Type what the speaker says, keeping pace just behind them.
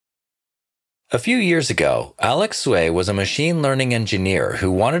A few years ago, Alex Cui was a machine learning engineer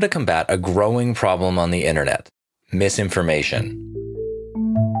who wanted to combat a growing problem on the internet: misinformation.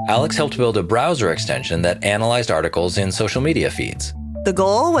 Alex helped build a browser extension that analyzed articles in social media feeds. The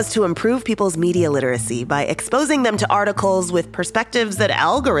goal was to improve people's media literacy by exposing them to articles with perspectives that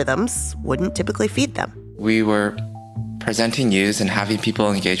algorithms wouldn't typically feed them. We were presenting news and having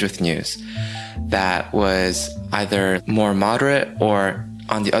people engage with news that was either more moderate or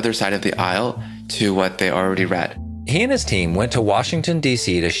on the other side of the aisle to what they already read. He and his team went to Washington,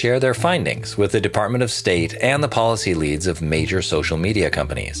 D.C. to share their findings with the Department of State and the policy leads of major social media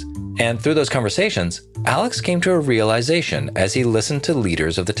companies. And through those conversations, Alex came to a realization as he listened to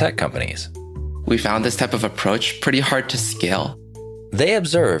leaders of the tech companies. We found this type of approach pretty hard to scale. They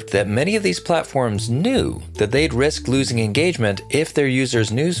observed that many of these platforms knew that they'd risk losing engagement if their users'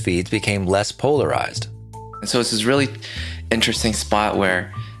 news feeds became less polarized. And so it's this really interesting spot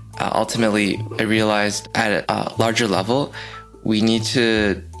where ultimately I realized at a larger level, we need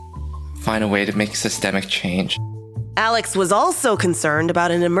to find a way to make systemic change. Alex was also concerned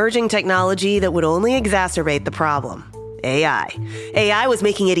about an emerging technology that would only exacerbate the problem: AI. AI was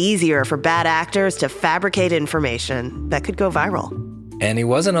making it easier for bad actors to fabricate information that could go viral. And he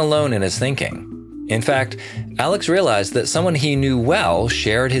wasn't alone in his thinking. In fact, Alex realized that someone he knew well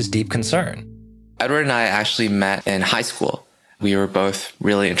shared his deep concern. Edward and I actually met in high school. We were both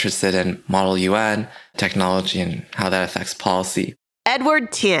really interested in Model UN, technology, and how that affects policy.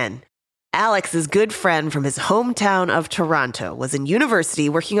 Edward Tien, Alex's good friend from his hometown of Toronto, was in university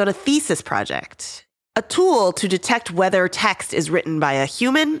working on a thesis project, a tool to detect whether text is written by a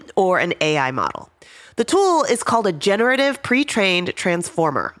human or an AI model. The tool is called a Generative Pre-trained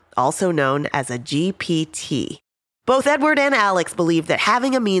Transformer, also known as a GPT. Both Edward and Alex believed that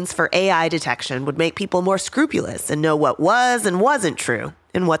having a means for AI detection would make people more scrupulous and know what was and wasn't true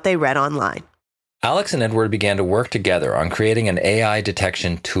in what they read online. Alex and Edward began to work together on creating an AI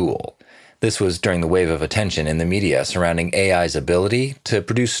detection tool. This was during the wave of attention in the media surrounding AI's ability to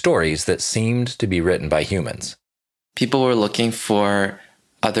produce stories that seemed to be written by humans. People were looking for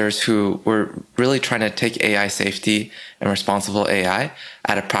others who were really trying to take AI safety and responsible AI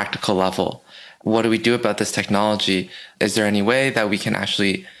at a practical level. What do we do about this technology? Is there any way that we can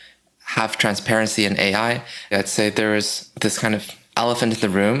actually have transparency in AI? I'd say there is this kind of elephant in the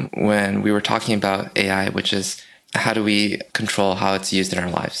room when we were talking about AI, which is how do we control how it's used in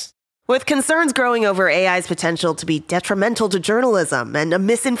our lives? With concerns growing over AI's potential to be detrimental to journalism and a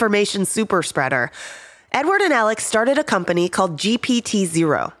misinformation superspreader, Edward and Alex started a company called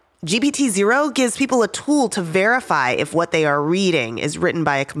GPTZero. GPTZero gives people a tool to verify if what they are reading is written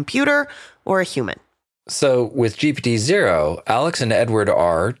by a computer or a human. So with GPTZero, Alex and Edward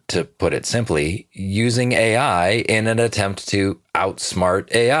are, to put it simply, using AI in an attempt to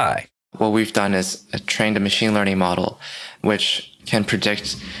outsmart AI. What we've done is trained a machine learning model, which can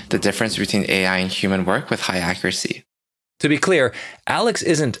predict the difference between AI and human work with high accuracy. To be clear, Alex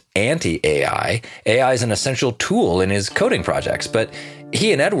isn't anti-AI. AI is an essential tool in his coding projects, but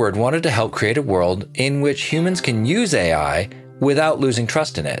he and Edward wanted to help create a world in which humans can use AI without losing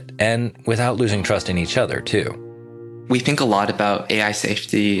trust in it, and without losing trust in each other, too. We think a lot about AI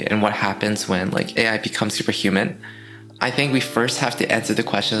safety and what happens when AI becomes superhuman. I think we first have to answer the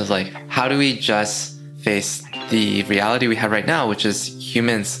question of how do we just face the reality we have right now, which is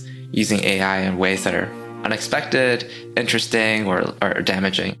humans using AI in ways that are unexpected, interesting, or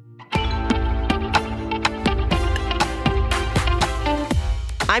damaging.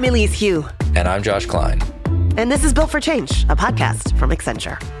 I'm Elise Hu. And I'm Josh Klein. And this is Built for Change, a podcast from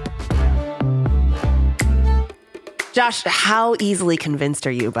Accenture. Josh, how easily convinced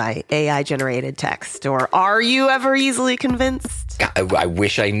are you by AI-generated text? Or are you ever easily convinced? I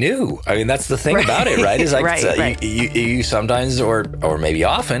wish I knew. I mean, that's the thing about it, right? Is Right. You sometimes, or maybe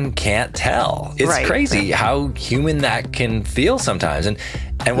often, can't tell. It's crazy how human that can feel sometimes.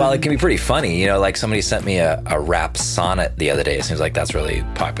 And while it can be pretty funny, somebody sent me a rap sonnet the other day. It seems like that's really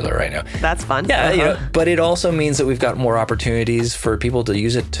popular right now. That's fun. Yeah, but it also means that we've got more opportunities for people to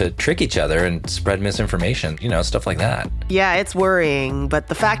use it to trick each other and spread misinformation, stuff like that. Yeah, it's worrying. But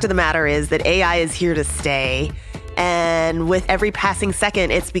the fact of the matter is that AI is here to stay. And with every passing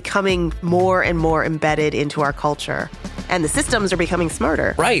second, it's becoming more and more embedded into our culture. And the systems are becoming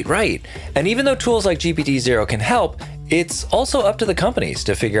smarter. Right. And even though tools like GPTZero can help, it's also up to the companies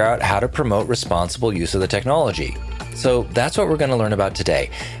to figure out how to promote responsible use of the technology. So that's what we're going to learn about today: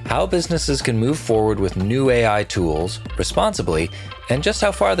 how businesses can move forward with new AI tools responsibly, and just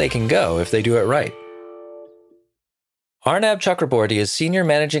how far they can go if they do it right. Arnab Chakraborty is Senior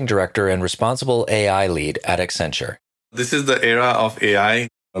Managing Director and Responsible AI Lead at Accenture. This is the era of AI.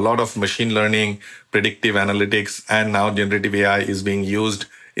 A lot of machine learning, predictive analytics, and now generative AI is being used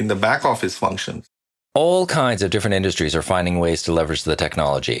in the back office functions. All kinds of different industries are finding ways to leverage the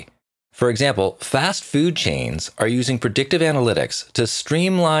technology. For example, fast food chains are using predictive analytics to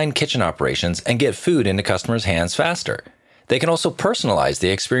streamline kitchen operations and get food into customers' hands faster. They can also personalize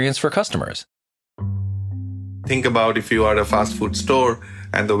the experience for customers. Think about if you are a fast food store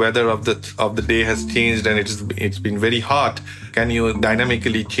and the weather of the day has changed and it's been very hot. Can you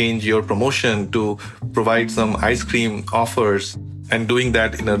dynamically change your promotion to provide some ice cream offers, and doing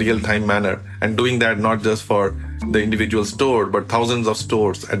that in a real-time manner, and doing that not just for the individual store, but thousands of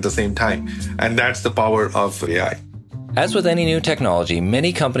stores at the same time. And that's the power of AI. As with any new technology,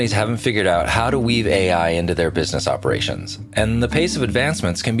 many companies haven't figured out how to weave AI into their business operations, and the pace of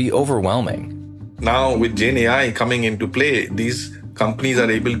advancements can be overwhelming. Now, with Gen AI coming into play, these companies are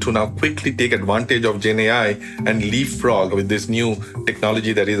able to now quickly take advantage of Gen AI and leapfrog with this new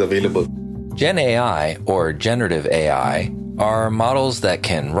technology that is available. Gen AI, or generative AI, are models that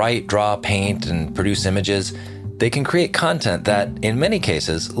can write, draw, paint, and produce images. They can create content that, in many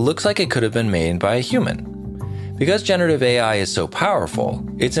cases, looks like it could have been made by a human. Because generative AI is so powerful,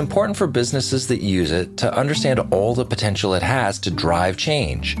 it's important for businesses that use it to understand all the potential it has to drive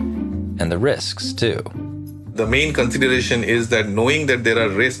change, and the risks, too. The main consideration is that knowing that there are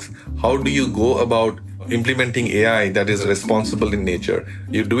risks, how do you go about implementing AI that is responsible in nature?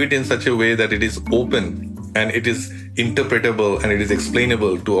 You do it in such a way that it is open and it is interpretable and it is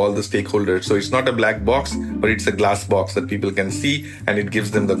explainable to all the stakeholders. So it's not a black box, but it's a glass box that people can see, and it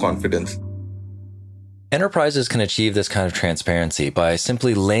gives them the confidence. Enterprises can achieve this kind of transparency by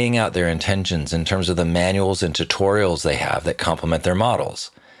simply laying out their intentions in terms of the manuals and tutorials they have that complement their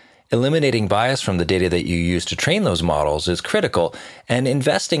models. Eliminating bias from the data that you use to train those models is critical, and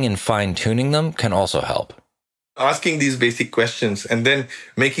investing in fine-tuning them can also help. Asking these basic questions and then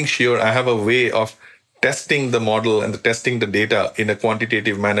making sure I have a way of testing the model and testing the data in a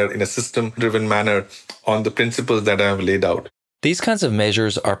quantitative manner, in a system-driven manner on the principles that I have laid out. These kinds of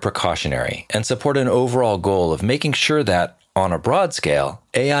measures are precautionary and support an overall goal of making sure that, on a broad scale,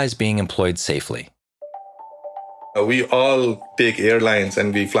 AI is being employed safely. We all take airlines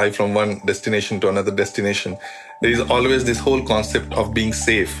and we fly from one destination to another destination. There is always this whole concept of being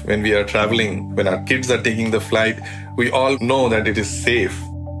safe when we are traveling. When our kids are taking the flight, we all know that it is safe.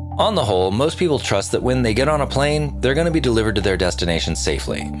 On the whole, most people trust that when they get on a plane, they're going to be delivered to their destination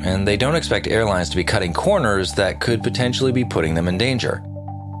safely, and they don't expect airlines to be cutting corners that could potentially be putting them in danger.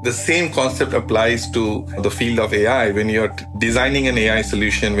 The same concept applies to the field of AI. When you're designing an AI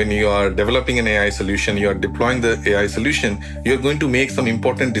solution, when you are developing an AI solution, you are deploying the AI solution, you're going to make some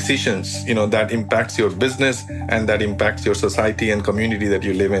important decisions, that impacts your business and that impacts your society and community that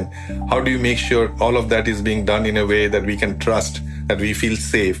you live in. How do you make sure all of that is being done in a way that we can trust, that we feel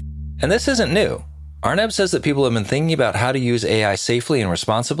safe? And this isn't new. Arnab says that people have been thinking about how to use AI safely and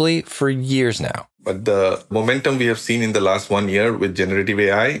responsibly for years now. But the momentum we have seen in the last 1 year with generative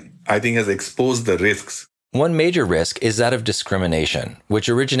AI, I think has exposed the risks. One major risk is that of discrimination, which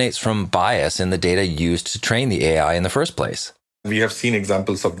originates from bias in the data used to train the AI in the first place. We have seen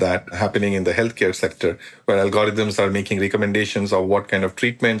examples of that happening in the healthcare sector, where algorithms are making recommendations of what kind of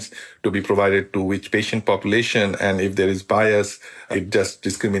treatments to be provided to which patient population. And if there is bias, it just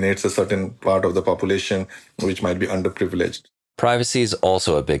discriminates a certain part of the population, which might be underprivileged. Privacy is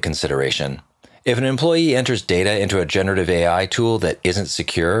also a big consideration. If an employee enters data into a generative AI tool that isn't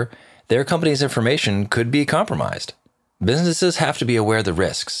secure, their company's information could be compromised. Businesses have to be aware of the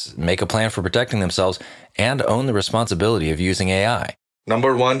risks, make a plan for protecting themselves, and own the responsibility of using AI.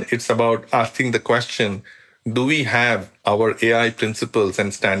 Number one, it's about asking the question, do we have our AI principles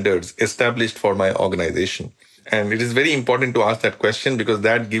and standards established for my organization? And it is very important to ask that question because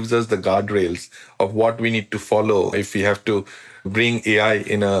that gives us the guardrails of what we need to follow if we have to bring AI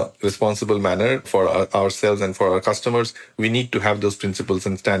in a responsible manner for ourselves and for our customers. We need to have those principles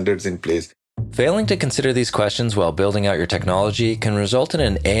and standards in place. Failing to consider these questions while building out your technology can result in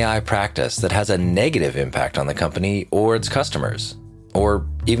an AI practice that has a negative impact on the company or its customers, or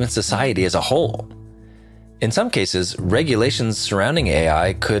even society as a whole. In some cases, regulations surrounding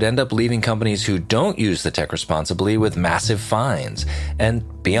AI could end up leaving companies who don't use the tech responsibly with massive fines. And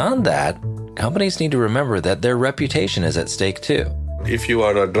beyond that, companies need to remember that their reputation is at stake too. If you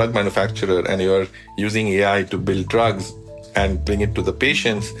are a drug manufacturer and you are using AI to build drugs and bring it to the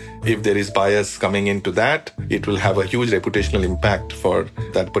patients, if there is bias coming into that, it will have a huge reputational impact for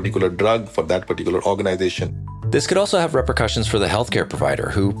that particular drug, for that particular organization. This could also have repercussions for the healthcare provider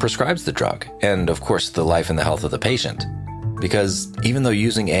who prescribes the drug, and of course the life and the health of the patient. Because even though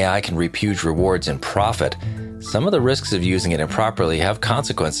using AI can reap huge rewards in profit, some of the risks of using it improperly have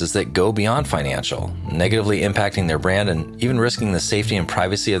consequences that go beyond financial, negatively impacting their brand and even risking the safety and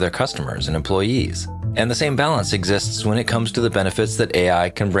privacy of their customers and employees. And the same balance exists when it comes to the benefits that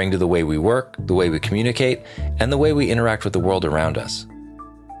AI can bring to the way we work, the way we communicate, and the way we interact with the world around us.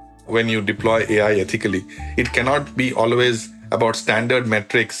 When you deploy AI ethically, it cannot be always about standard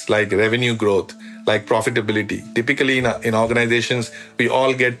metrics like revenue growth, like profitability. Typically in organizations, we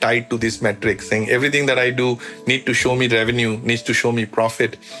all get tied to these metrics, saying everything that I do needs to show me revenue, needs to show me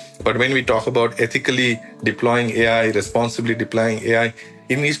profit. But when we talk about ethically deploying AI, responsibly deploying AI,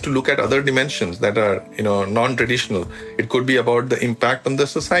 it needs to look at other dimensions that are, non-traditional. It could be about the impact on the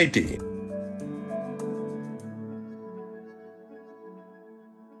society.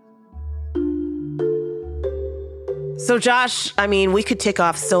 So Josh, we could tick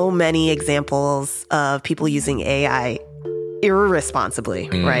off so many examples of people using AI irresponsibly,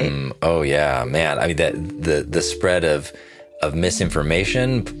 right? Oh yeah, man. The spread of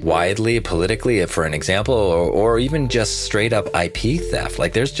misinformation widely, politically, for an example, or even just straight up IP theft.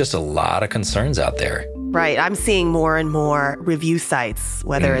 Like there's just a lot of concerns out there. Right. I'm seeing more and more review sites,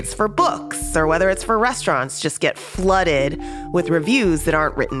 whether it's for books or whether it's for restaurants, just get flooded with reviews that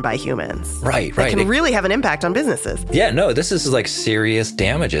aren't written by humans. Right. That can really have an impact on businesses. Yeah, no, this is like serious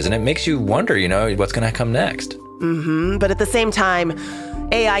damages, and it makes you wonder, what's going to come next. But at the same time,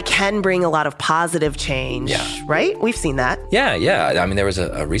 AI can bring a lot of positive change, right? We've seen that. Yeah. There was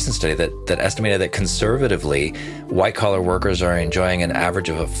a recent study that estimated that conservatively, white-collar workers are enjoying an average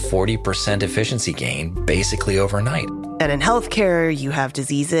of a 40% efficiency gain basically overnight. And in healthcare, you have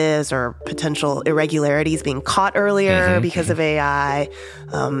diseases or potential irregularities being caught earlier because of AI,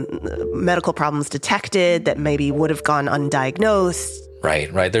 medical problems detected that maybe would have gone undiagnosed.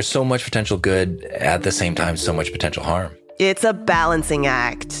 Right. There's so much potential good, at the same time, so much potential harm. It's a balancing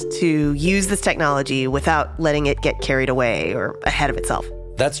act to use this technology without letting it get carried away or ahead of itself.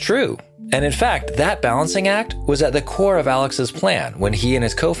 That's true. And in fact, that balancing act was at the core of Alex's plan when he and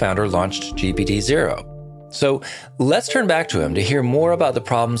his co-founder launched GPTZero. So let's turn back to him to hear more about the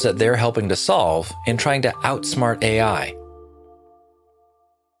problems that they're helping to solve in trying to outsmart AI.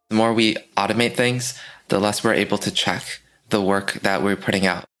 The more we automate things, the less we're able to check the work that we're putting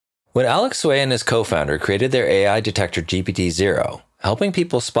out. When Alex Cui and his co-founder created their AI detector GPTZero, helping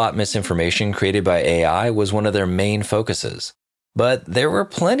people spot misinformation created by AI was one of their main focuses. But there were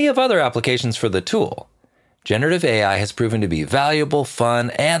plenty of other applications for the tool. Generative AI has proven to be valuable, fun,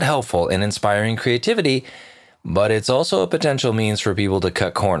 and helpful in inspiring creativity, but it's also a potential means for people to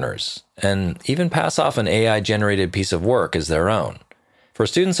cut corners and even pass off an AI-generated piece of work as their own. For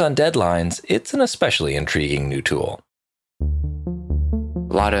students on deadlines, it's an especially intriguing new tool.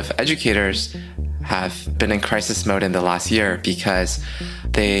 A lot of educators have been in crisis mode in the last year because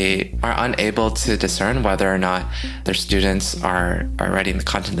they are unable to discern whether or not their students are writing the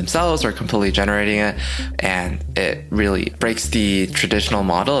content themselves or completely generating it. And it really breaks the traditional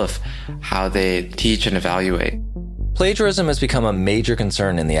model of how they teach and evaluate. Plagiarism has become a major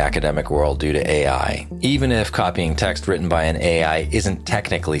concern in the academic world due to AI, even if copying text written by an AI isn't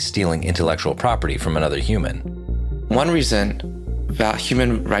technically stealing intellectual property from another human. One reason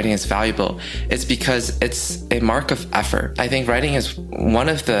human writing is valuable is because it's a mark of effort. I think writing is one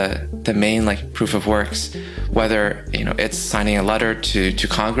of the main proof of works, whether it's signing a letter to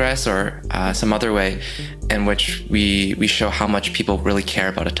Congress or some other way in which we show how much people really care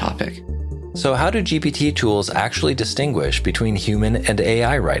about a topic. So how do GPT tools actually distinguish between human and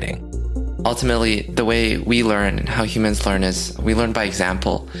AI writing? Ultimately, the way we learn and how humans learn is we learn by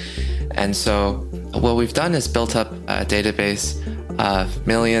example. And so what we've done is built up a database of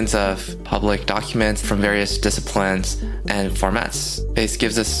millions of public documents from various disciplines and formats. This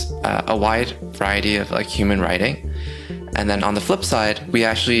gives us a wide variety of human writing. And then on the flip side, we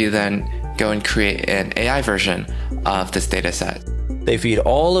actually then go and create an AI version of this data set. They feed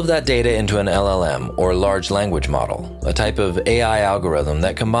all of that data into an LLM, or large language model, a type of AI algorithm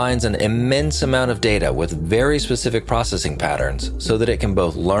that combines an immense amount of data with very specific processing patterns so that it can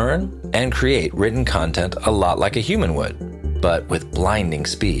both learn and create written content a lot like a human would, but with blinding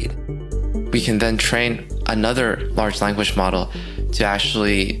speed. We can then train another large language model to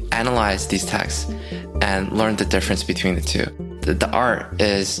actually analyze these texts and learn the difference between the two. The art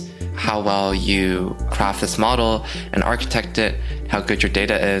is how well you craft this model and architect it, how good your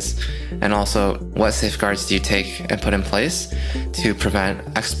data is, and also what safeguards do you take and put in place to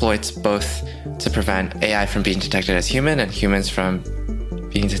prevent exploits, both to prevent AI from being detected as human and humans from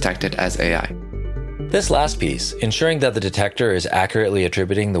being detected as AI. This last piece, ensuring that the detector is accurately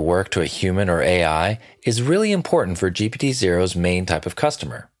attributing the work to a human or AI, is really important for GPTZero's main type of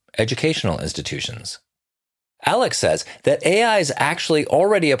customer, educational institutions. Alex says that AI is actually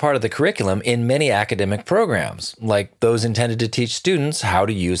already a part of the curriculum in many academic programs, like those intended to teach students how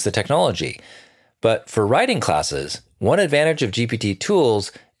to use the technology. But for writing classes, one advantage of GPT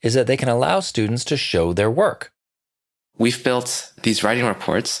tools is that they can allow students to show their work. We've built these writing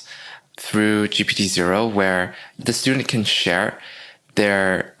reports through GPTZero where the student can share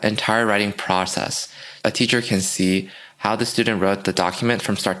their entire writing process. A teacher can see how the student wrote the document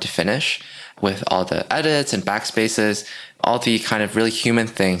from start to finish with all the edits and backspaces, all the kind of really human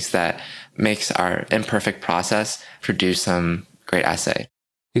things that makes our imperfect process produce some great essay.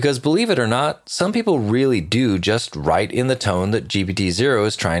 Because believe it or not, some people really do just write in the tone that GPTZero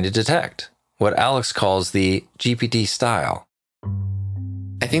is trying to detect, what Alex calls the GPT style.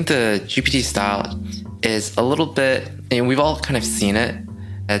 I think the GPT style is a little bit, and we've all kind of seen it.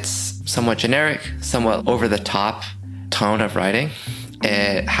 It's somewhat generic, somewhat over the top tone of writing.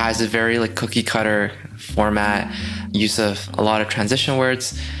 It has a very cookie cutter format, use of a lot of transition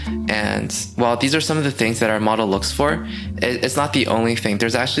words. And while these are some of the things that our model looks for, it's not the only thing.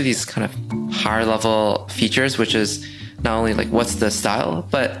 There's actually these kind of higher level features, which is not only what's the style,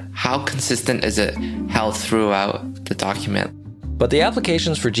 but how consistent is it held throughout the document. But the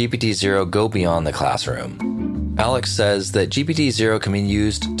applications for GPTZero go beyond the classroom. Alex says that GPTZero can be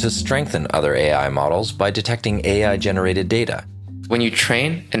used to strengthen other AI models by detecting AI-generated data. When you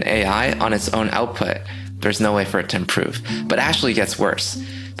train an AI on its own output, there's no way for it to improve. But it actually gets worse.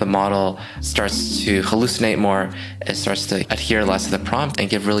 The model starts to hallucinate more, it starts to adhere less to the prompt and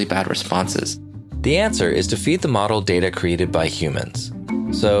give really bad responses. The answer is to feed the model data created by humans.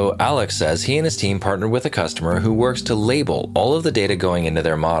 So Alex says he and his team partner with a customer who works to label all of the data going into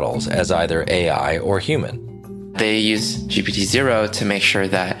their models as either AI or human. They use GPTZero to make sure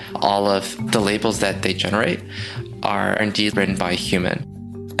that all of the labels that they generate are indeed written by a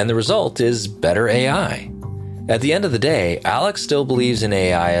human. And the result is better AI. At the end of the day, Alex still believes in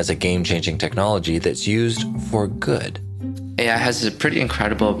AI as a game-changing technology that's used for good. AI has a pretty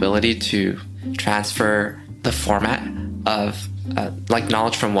incredible ability to transfer the format of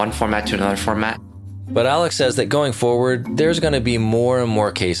knowledge from one format to another format. But Alex says that going forward, there's going to be more and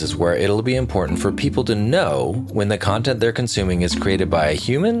more cases where it'll be important for people to know when the content they're consuming is created by a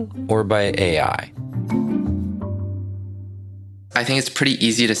human or by AI. I think it's pretty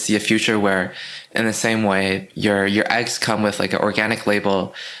easy to see a future where, in the same way, your eggs come with an organic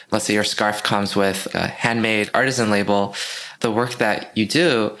label. Let's say your scarf comes with a handmade artisan label. The work that you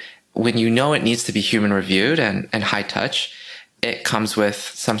do, when you know it needs to be human reviewed and high touch, it comes with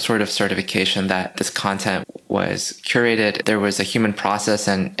some sort of certification that this content was curated. There was a human process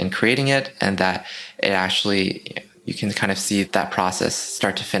in creating it, and that it actually, you can kind of see that process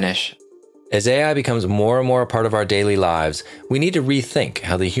start to finish. As AI becomes more and more a part of our daily lives, we need to rethink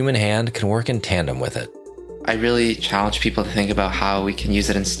how the human hand can work in tandem with it. I really challenge people to think about how we can use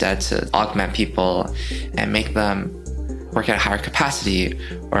it instead to augment people and make them work at a higher capacity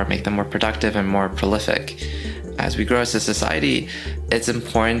or make them more productive and more prolific. As we grow as a society, it's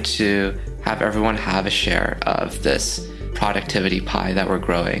important to have everyone have a share of this productivity pie that we're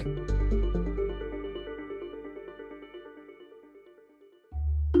growing.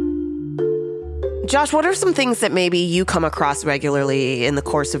 Josh, what are some things that maybe you come across regularly in the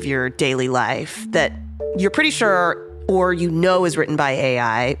course of your daily life that you're pretty sure or is written by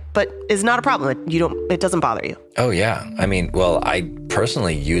AI, but is not a problem? It doesn't bother you? Oh, yeah. I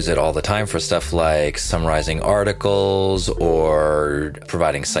personally use it all the time for stuff like summarizing articles or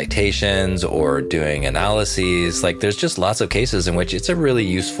providing citations or doing analyses. There's just lots of cases in which it's a really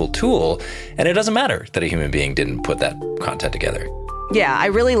useful tool, and it doesn't matter that a human being didn't put that content together. Yeah, I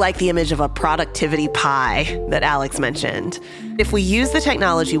really like the image of a productivity pie that Alex mentioned. If we use the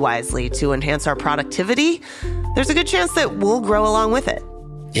technology wisely to enhance our productivity, there's a good chance that we'll grow along with it.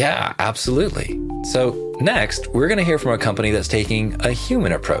 Yeah, absolutely. So next, we're going to hear from a company that's taking a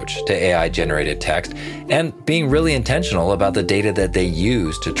human approach to AI-generated text and being really intentional about the data that they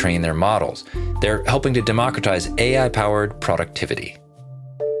use to train their models. They're helping to democratize AI-powered productivity.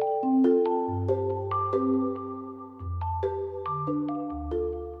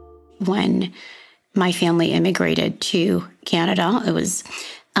 When my family immigrated to Canada, it was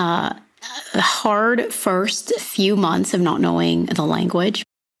a hard first few months of not knowing the language.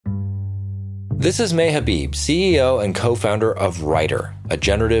 This is May Habib, CEO and co-founder of Writer, a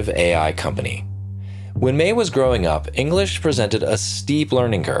generative AI company. When May was growing up, English presented a steep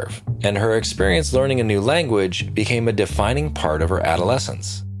learning curve, and her experience learning a new language became a defining part of her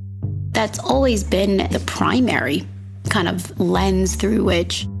adolescence. That's always been the primary kind of lens through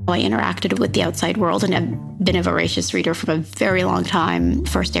which I interacted with the outside world, and I've been a voracious reader for a very long time,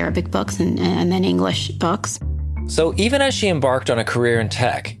 first Arabic books and then English books. So even as she embarked on a career in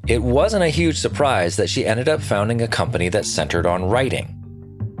tech, it wasn't a huge surprise that she ended up founding a company that centered on writing.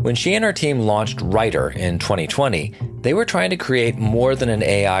 When she and her team launched Writer in 2020, they were trying to create more than an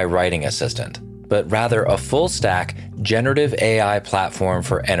AI writing assistant, but rather a full-stack generative AI platform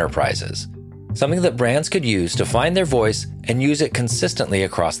for enterprises, something that brands could use to find their voice and use it consistently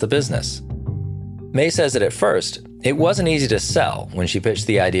across the business. May says that at first, it wasn't easy to sell when she pitched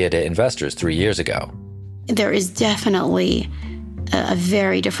the idea to investors 3 years ago. There is definitely a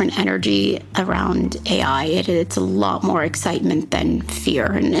very different energy around AI. It's a lot more excitement than fear.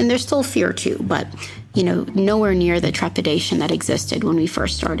 And there's still fear too, but nowhere near the trepidation that existed when we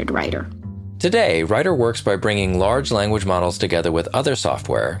first started Writer. Today, Writer works by bringing large language models together with other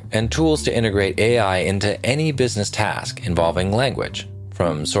software and tools to integrate AI into any business task involving language,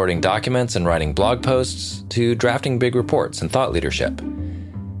 from sorting documents and writing blog posts to drafting big reports and thought leadership.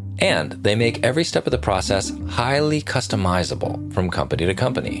 And they make every step of the process highly customizable from company to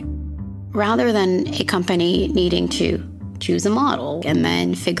company. Rather than a company needing to choose a model and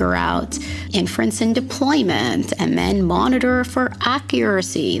then figure out inference and deployment and then monitor for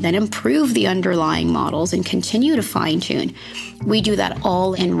accuracy, then improve the underlying models and continue to fine-tune, we do that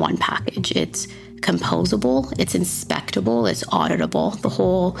all in one package. It's composable, it's inspectable, it's auditable. The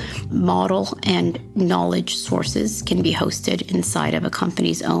whole model and knowledge sources can be hosted inside of a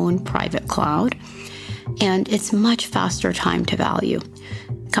company's own private cloud. And it's much faster time to value.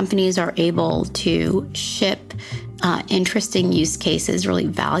 Companies are able to ship interesting use cases, really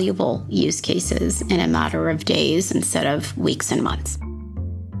valuable use cases in a matter of days instead of weeks and months.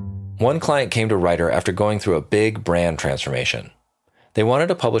 One client came to Writer after going through a big brand transformation. They wanted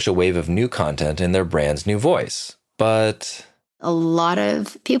to publish a wave of new content in their brand's new voice, but a lot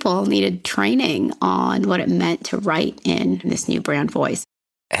of people needed training on what it meant to write in this new brand voice.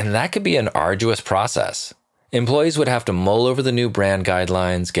 And that could be an arduous process. Employees would have to mull over the new brand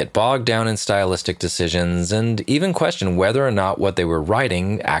guidelines, get bogged down in stylistic decisions, and even question whether or not what they were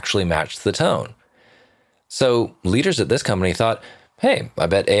writing actually matched the tone. So leaders at this company thought, hey, I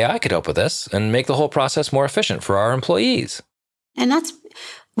bet AI could help with this and make the whole process more efficient for our employees. And that's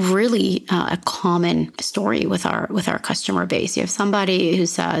really a common story with our customer base. You have somebody who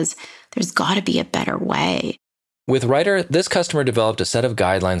says, there's got to be a better way. With Writer, this customer developed a set of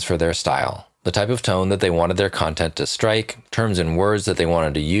guidelines for their style, the type of tone that they wanted their content to strike, terms and words that they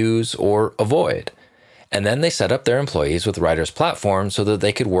wanted to use or avoid. And then they set up their employees with Writer's platform so that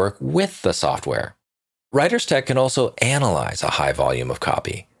they could work with the software. Writer's tech can also analyze a high volume of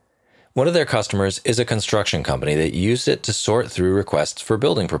copy. One of their customers is a construction company that used it to sort through requests for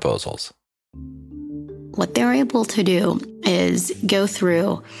building proposals. What they're able to do is go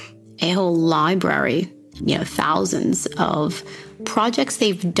through a whole library, thousands of projects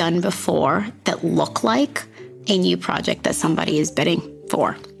they've done before that look like a new project that somebody is bidding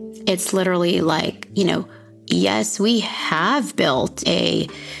for. It's literally like, yes, we have built a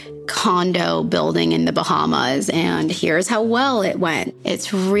condo building in the Bahamas, and here's how well it went.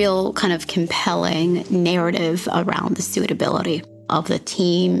 It's real kind of compelling narrative around the suitability of the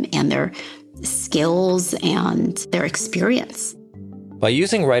team and their skills and their experience. By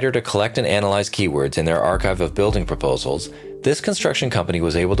using Writer to collect and analyze keywords in their archive of building proposals, this construction company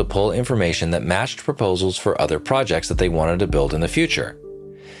was able to pull information that matched proposals for other projects that they wanted to build in the future.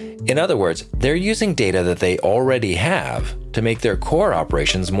 In other words, they're using data that they already have to make their core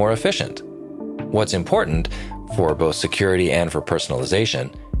operations more efficient. What's important, for both security and for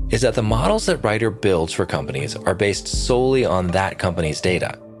personalization, is that the models that Writer builds for companies are based solely on that company's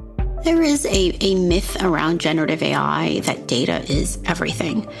data. There is a myth around generative AI that data is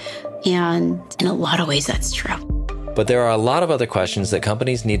everything. And in a lot of ways, that's true. But there are a lot of other questions that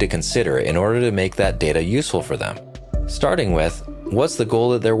companies need to consider in order to make that data useful for them. Starting with, what's the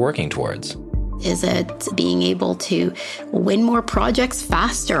goal that they're working towards? Is it being able to win more projects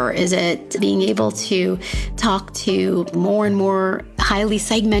faster? Is it being able to talk to more and more highly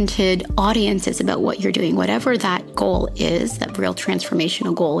segmented audiences about what you're doing? Whatever that goal is, that real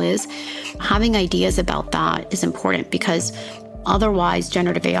transformational goal is, having ideas about that is important, because otherwise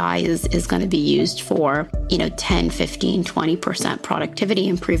generative AI is going to be used for, 10, 15, 20% productivity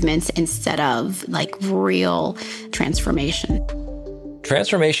improvements instead of like real transformation.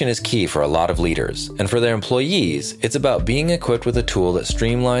 Transformation is key for a lot of leaders, and for their employees, it's about being equipped with a tool that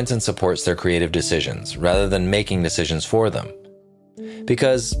streamlines and supports their creative decisions rather than making decisions for them.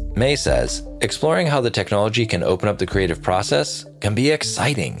 Because, May says, exploring how the technology can open up the creative process can be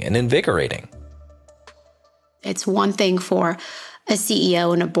exciting and invigorating. It's one thing for a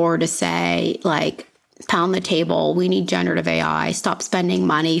CEO and a board to say, like, pound the table, we need generative AI, stop spending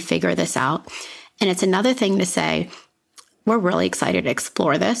money, figure this out. And it's another thing to say, we're really excited to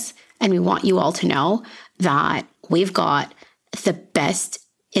explore this. And we want you all to know that we've got the best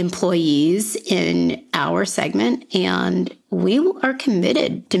employees in our segment, and we are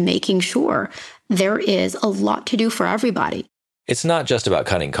committed to making sure there is a lot to do for everybody. It's not just about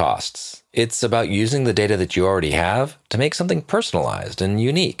cutting costs. It's about using the data that you already have to make something personalized and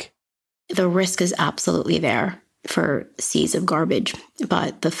unique. The risk is absolutely there for seas of garbage,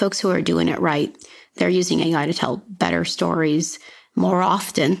 but the folks who are doing it right, they're using AI to tell better stories more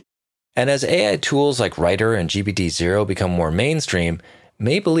often. And as AI tools like Writer and GPTZero become more mainstream,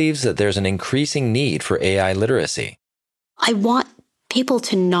 May believes that there's an increasing need for AI literacy. I want people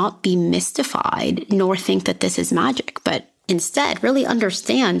to not be mystified nor think that this is magic, but instead really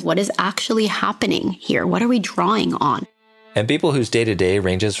understand what is actually happening here. What are we drawing on? And people whose day-to-day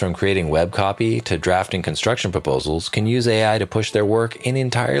ranges from creating web copy to drafting construction proposals can use AI to push their work in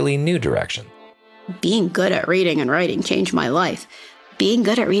entirely new direction. Being good at reading and writing changed my life. Being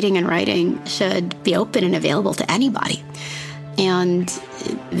good at reading and writing should be open and available to anybody. And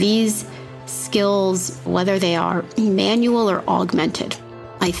these skills, whether they are manual or augmented,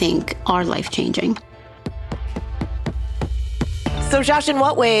 I think are life-changing. So Josh, in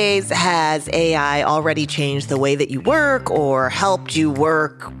what ways has AI already changed the way that you work or helped you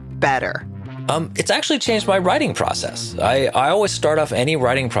work better? It's actually changed my writing process. I always start off any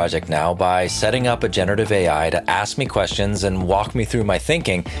writing project now by setting up a generative AI to ask me questions and walk me through my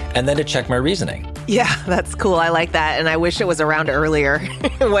thinking, and then to check my reasoning. Yeah, that's cool. I like that. And I wish it was around earlier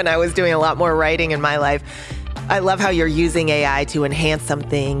when I was doing a lot more writing in my life. I love how you're using AI to enhance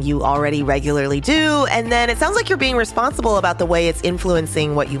something you already regularly do. And then it sounds like you're being responsible about the way it's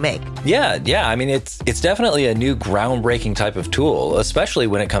influencing what you make. Yeah. I mean, it's definitely a new groundbreaking type of tool, especially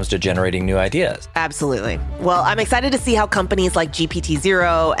when it comes to generating new ideas. Absolutely. Well, I'm excited to see how companies like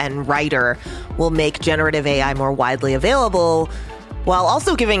GPTZero and Writer will make generative AI more widely available, while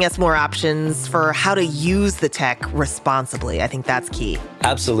also giving us more options for how to use the tech responsibly. I think that's key.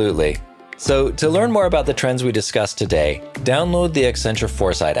 Absolutely. So to learn more about the trends we discussed today, download the Accenture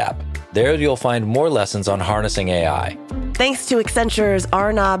Foresight app. There you'll find more lessons on harnessing AI. Thanks to Accenture's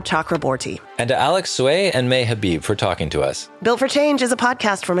Arnab Chakraborty. And to Alex Cui and May Habib for talking to us. Built for Change is a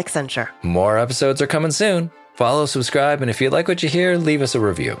podcast from Accenture. More episodes are coming soon. Follow, subscribe, and if you like what you hear, leave us a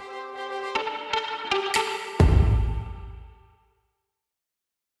review.